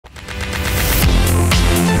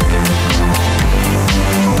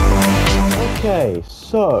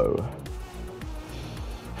So,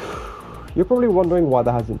 you're probably wondering why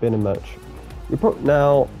there hasn't been a much. You're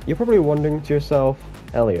probably wondering to yourself,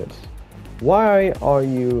 Elliot, why are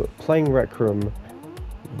you playing Rec Room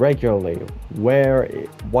regularly? Why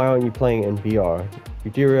aren't you playing in VR?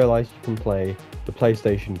 You do realize you can play the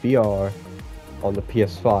PlayStation VR on the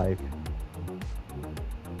PS5.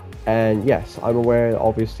 And yes, I'm aware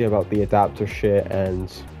obviously about the adapter shit,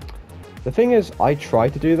 and the thing is, I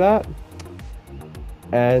tried to do that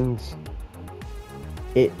and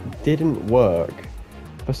it didn't work.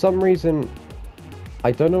 For some reason,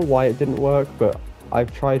 I don't know why it didn't work, but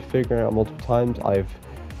I've tried figuring it out multiple times. I've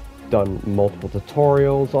done multiple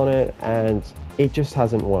tutorials on it and it just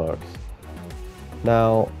hasn't worked.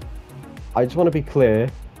 Now, I just want to be clear,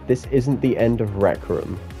 this isn't the end of Rec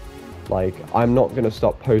Room. Like, I'm not going to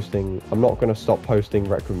stop posting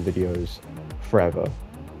Rec Room videos forever.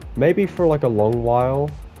 Maybe for like a long while,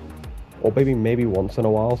 or maybe once in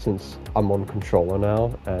a while, since I'm on controller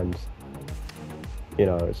now, and you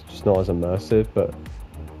know, it's just not as immersive, but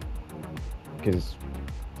because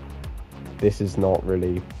this is not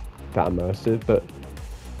really that immersive, but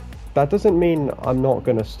that doesn't mean I'm not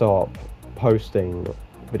going to stop posting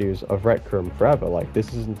videos of Rec Room forever. Like,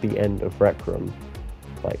 this isn't the end of Rec Room.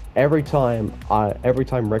 Like, every time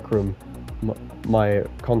Rec Room, my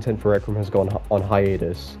content for Rec Room has gone on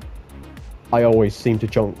hiatus, I always seem to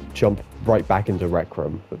jump right back into Rec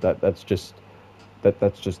Room. But that's just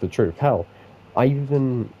the truth. Hell, I've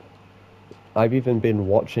even been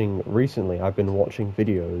watching recently. I've been watching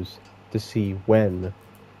videos to see when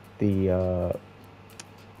the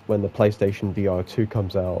PlayStation VR 2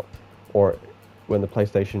 comes out, or when the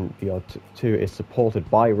PlayStation VR 2 is supported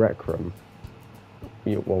by Rec Room.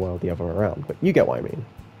 Well, the other way around, but you get what I mean.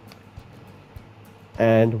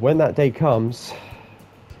 And when that day comes,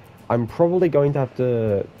 I'm probably going to have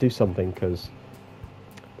to do something, because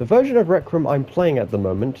the version of Rec Room I'm playing at the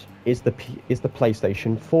moment is the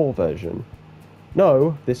PlayStation 4 version.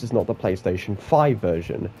 No, this is not the PlayStation 5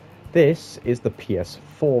 version. This is the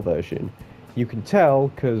PS4 version. You can tell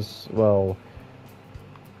because, well,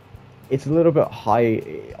 it's a little bit high.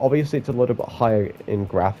 Obviously, it's a little bit higher in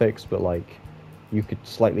graphics, but like, you could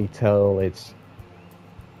slightly tell it's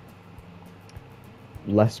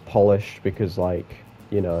less polished because, like,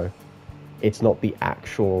 you know, it's not the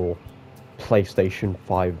actual PlayStation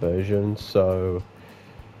 5 version, so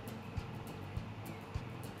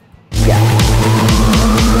yeah.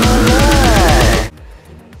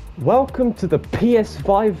 Welcome to the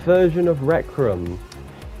PS5 version of Rec Room,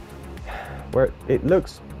 where it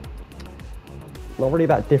looks not really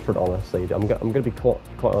that different, honestly. I'm gonna be quite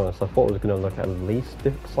honest. I thought it was gonna look at least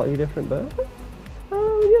slightly different, but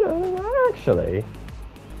you know, actually,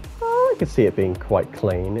 I could see it being quite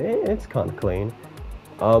clean. It's kind of clean.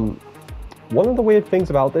 One of the weird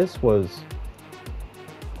things about this was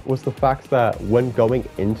the fact that when going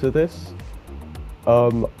into this,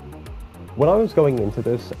 when I was going into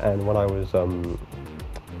this, and when I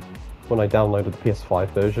downloaded the PS5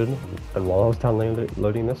 version, and while I was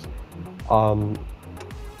downloading this,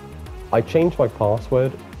 I changed my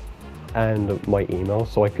password and my email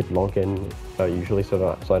so I could log in usually,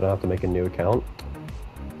 so I don't have to make a new account.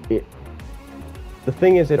 The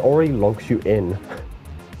thing is, it already logs you in,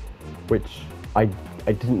 which I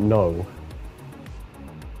didn't know.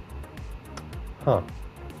 Huh.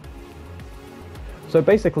 So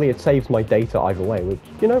basically, it saves my data either way, which,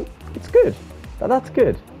 you know, it's good. That's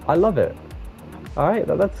good. I love it. All right,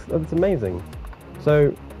 that's amazing.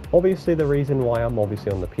 So obviously, the reason why I'm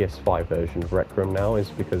obviously on the PS5 version of Rec Room now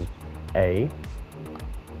is because, A,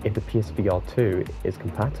 if the PSVR 2 is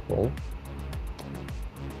compatible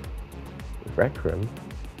with Rec Room,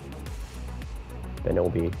 then it'll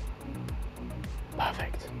be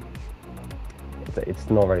perfect. It's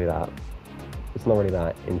not really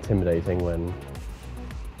that intimidating when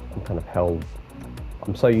I'm kind of held.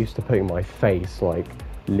 I'm so used to putting my face, like,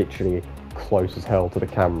 literally close as hell to the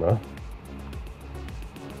camera.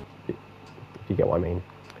 If you get what I mean.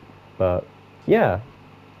 But yeah,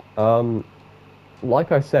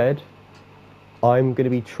 like I said, I'm gonna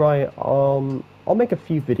be trying. I'll make a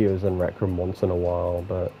few videos on Rec Room once in a while,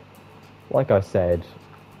 but like I said,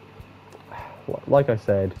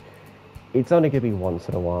 it's only gonna be once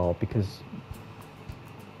in a while because,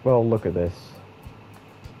 well, look at this.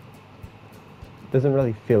 Doesn't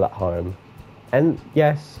really feel at home. And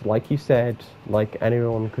yes, like you said, like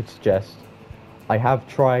anyone could suggest, I have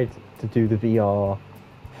tried to do the VR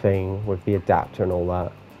thing with the adapter and all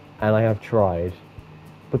that, and I have tried,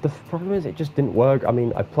 but the problem is it just didn't work. I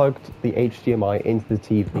mean, I plugged the HDMI into the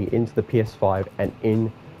TV, into the PS5, and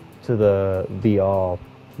into the VR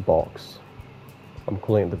box, I'm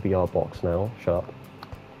calling it the VR box now. Shut up.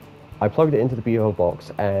 I plugged it into the VR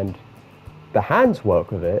box, and the hands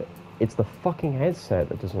work with it. It's the fucking headset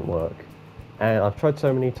that doesn't work. And I've tried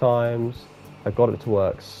so many times. I got it to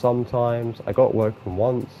work sometimes. I got it working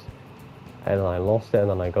once, and then I lost it, and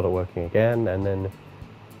then I got it working again, and then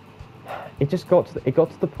it just got to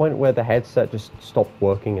the point where the headset just stopped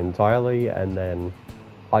working entirely, and then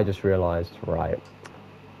I just realized, right,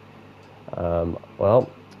 well,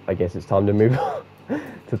 I guess it's time to move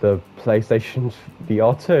to the PlayStation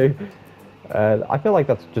VR 2. I feel like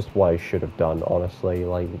that's just what I should have done, honestly.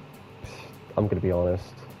 Like, I'm gonna be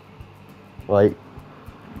honest. Like,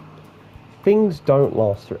 things don't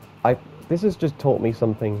last. This has just taught me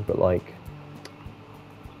something, but like,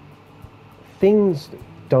 things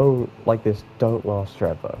don't last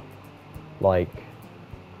forever. Like,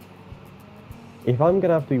 if I'm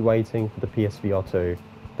gonna have to be waiting for the PSVR 2,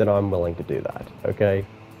 then I'm willing to do that, okay?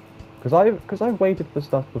 Because I've waited for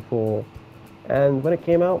stuff before, and when it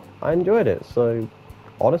came out, I enjoyed it. So,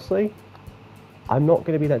 honestly, I'm not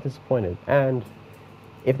gonna be that disappointed. And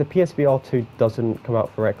if the PSVR 2 doesn't come out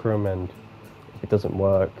for Rec Room and if it doesn't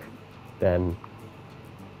work, then,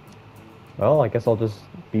 well, I guess I'll just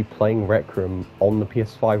be playing Rec Room on the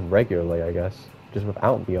PS5 regularly, I guess, just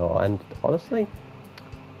without VR. And honestly,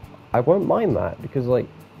 I won't mind that, because, like,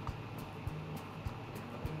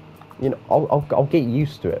 you know, I'll get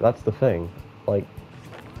used to it. That's the thing. Like,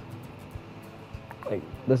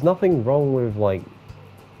 there's nothing wrong with like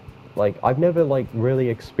I've never like really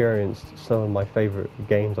experienced some of my favorite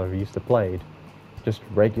games I've used to play just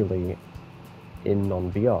regularly in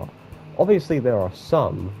non-VR. Obviously, there are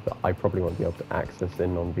some that I probably won't be able to access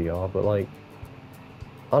in non-VR, but like,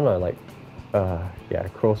 I don't know, like, yeah,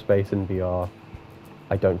 crawl space in VR,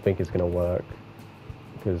 I don't think it's gonna work,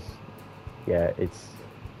 because, yeah, it's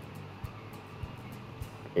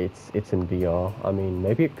in VR. I mean,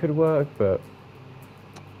 maybe it could work, but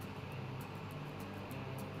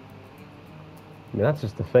I mean, that's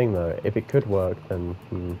just the thing, though. If it could work, then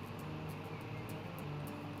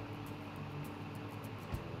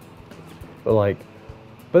but like,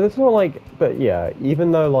 but it's not like, but yeah,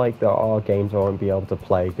 even though like there are games I won't be able to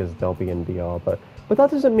play because they'll be in VR, but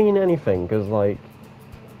that doesn't mean anything, because like,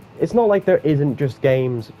 it's not like there isn't just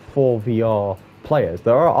games for VR players.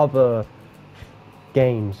 There are other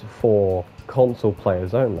games for console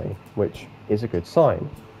players only, which is a good sign.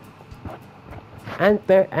 And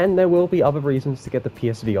there will be other reasons to get the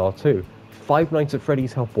PSVR 2. Five Nights at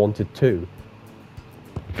Freddy's Help Wanted 2.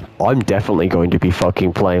 I'm definitely going to be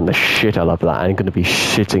fucking playing the shit out of that. I'm going to be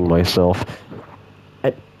shitting myself.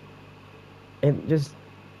 And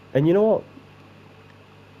you know what?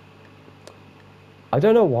 I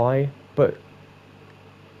don't know why, but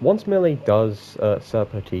once Millie does set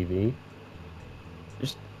up her TV,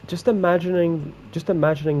 just imagining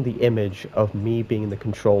the image of me being the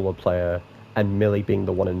controller player and Millie being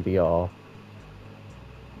the one in VR,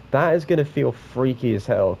 that is gonna feel freaky as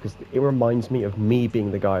hell, because it reminds me of me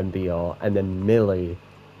being the guy in VR and then Millie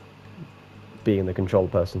being the control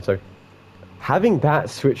person. So having that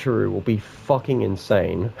switcheroo will be fucking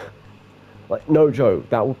insane. Like, no joke,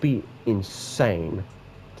 that would be insane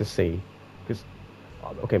to see. Because,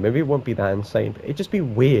 okay, maybe it won't be that insane, but it'd just be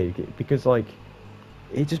weird, because like,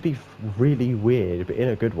 it'd just be really weird, but in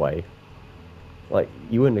a good way. Like,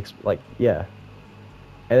 you wouldn't like, yeah.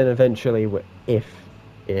 And then eventually, if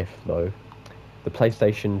though, the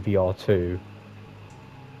PlayStation VR 2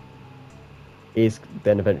 is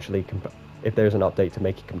then eventually, if there's an update to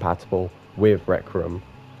make it compatible with Rec Room,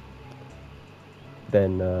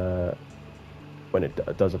 then when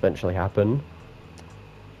it does eventually happen,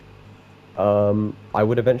 I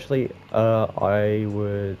would eventually, I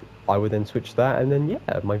would then switch that, and then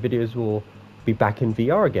yeah, my videos will be back in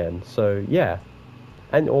VR again. So yeah.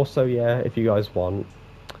 And also, yeah, if you guys want,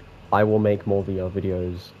 I will make more VR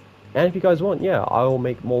videos. And if you guys want, yeah, I will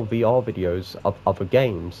make more VR videos of other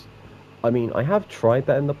games. I mean, I have tried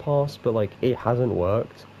that in the past, but like, it hasn't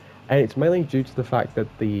worked. And it's mainly due to the fact that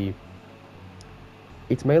the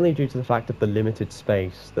limited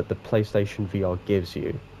space that the PlayStation VR gives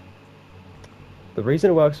you. The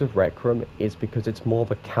reason it works with Rec Room is because it's more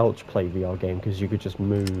of a couch play VR game, because you could just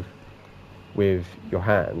move with your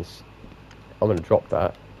hands. I'm gonna drop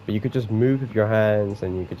that, but you could just move with your hands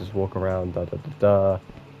and you could just walk around, da da da da.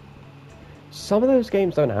 Some of those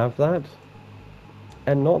games don't have that,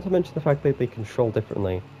 and not to mention the fact that they control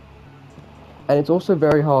differently. And it's also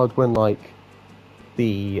very hard when like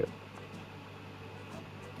the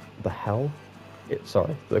hell?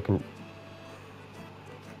 Sorry,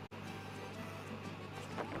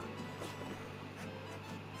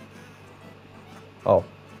 oh,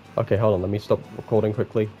 Okay, hold on, let me stop recording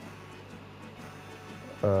quickly.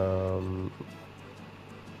 Okay.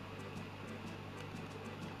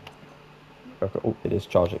 Oh, it is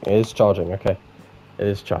charging. It is charging, okay. It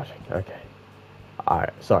is charging, okay.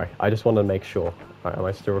 Alright, sorry. I just wanted to make sure. Alright, am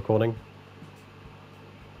I still recording?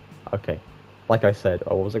 Okay. Like I said,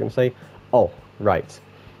 oh, what was I going to say? Oh, right.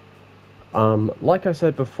 Like I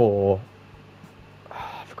said before,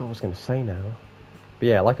 I forgot what I was going to say now. But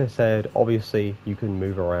yeah, like I said, obviously you can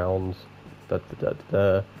move around, and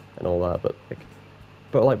all that, but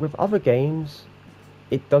like with other games,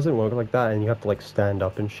 it doesn't work like that, and you have to like stand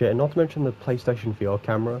up and shit. And not to mention the PlayStation VR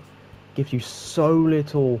camera gives you so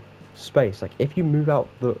little space. Like if you move out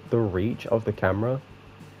the reach of the camera,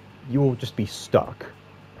 you will just be stuck,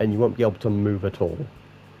 and you won't be able to move at all.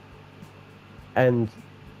 And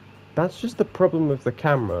that's just the problem with the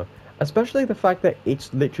camera, especially the fact that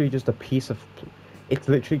it's literally just a piece of, it's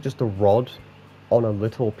literally just a rod on a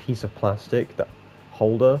little piece of plastic that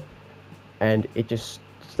holder, and it just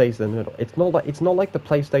stays in the middle. It's not like the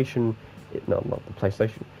PlayStation, no, not the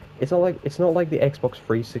PlayStation. It's not like the Xbox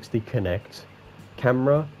 360 Connect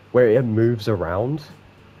camera where it moves around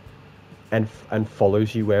and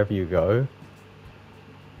follows you wherever you go.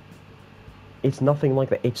 It's nothing like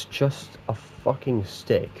that. It's just a fucking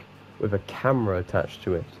stick with a camera attached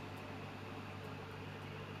to it.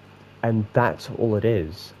 And that's all it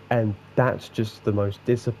is. And that's just the most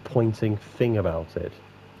disappointing thing about it.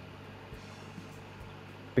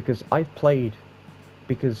 Because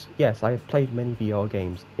yes, I have played many VR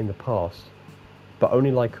games in the past, but only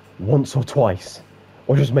like once or twice.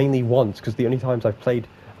 Or just mainly once, because the only times I've played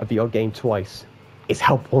a VR game twice is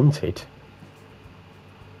Help Wanted.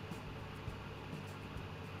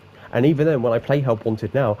 And even then, when I play Help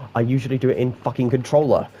Wanted now, I usually do it in fucking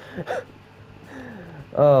controller.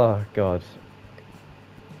 Oh, God.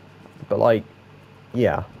 But, like,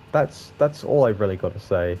 yeah, that's all I've really got to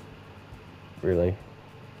say, really.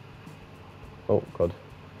 Oh, God.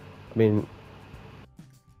 I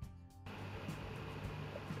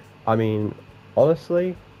mean,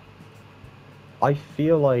 honestly, I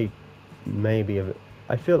feel like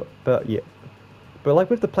but yeah, but like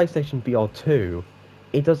with the PlayStation VR 2,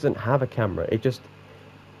 it doesn't have a camera.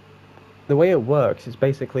 The way it works is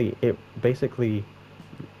basically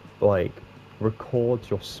like records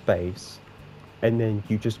your space, and then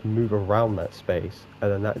you just move around that space,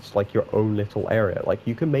 and then that's like your own little area. Like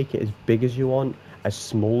you can make it as big as you want, as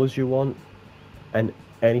small as you want, and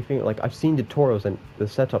anything. Like I've seen tutorials and the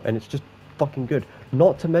setup, and it's just fucking good.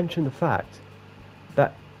 Not to mention the fact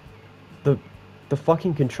that the the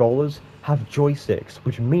fucking controllers have joysticks,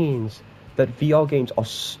 which means that VR games are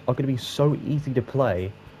going to be so easy to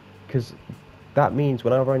play, because that means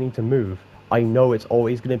whenever I need to move, I know it's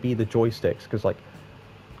always going to be the joysticks, because like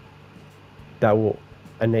that will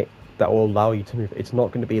that will allow you to move. It's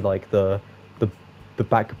not going to be like the the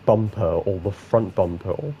back bumper or the front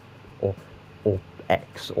bumper or or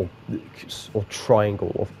X or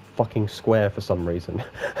triangle or fucking square for some reason.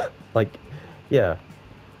 Like, yeah.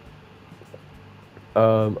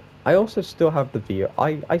 I also still have the VR.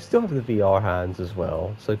 I still have the VR hands as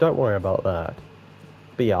well, so don't worry about that.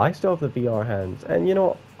 But yeah, I still have the VR hands, and you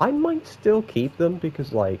know, I might still keep them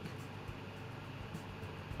because like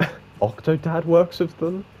Octodad works with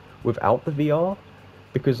them without the VR,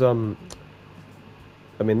 because they're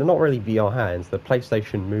not really VR hands, they're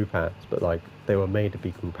PlayStation Move hands, but like they were made to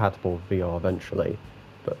be compatible with VR eventually.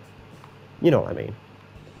 But you know what I mean.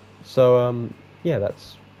 So yeah,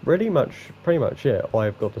 that's pretty much it. All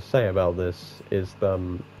I've got to say about this is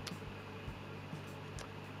I'm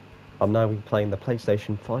now playing the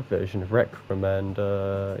PlayStation 5 version of Recroom, and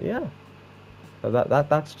yeah,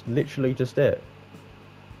 that's literally just it.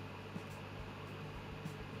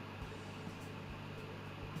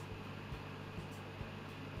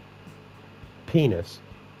 Penis.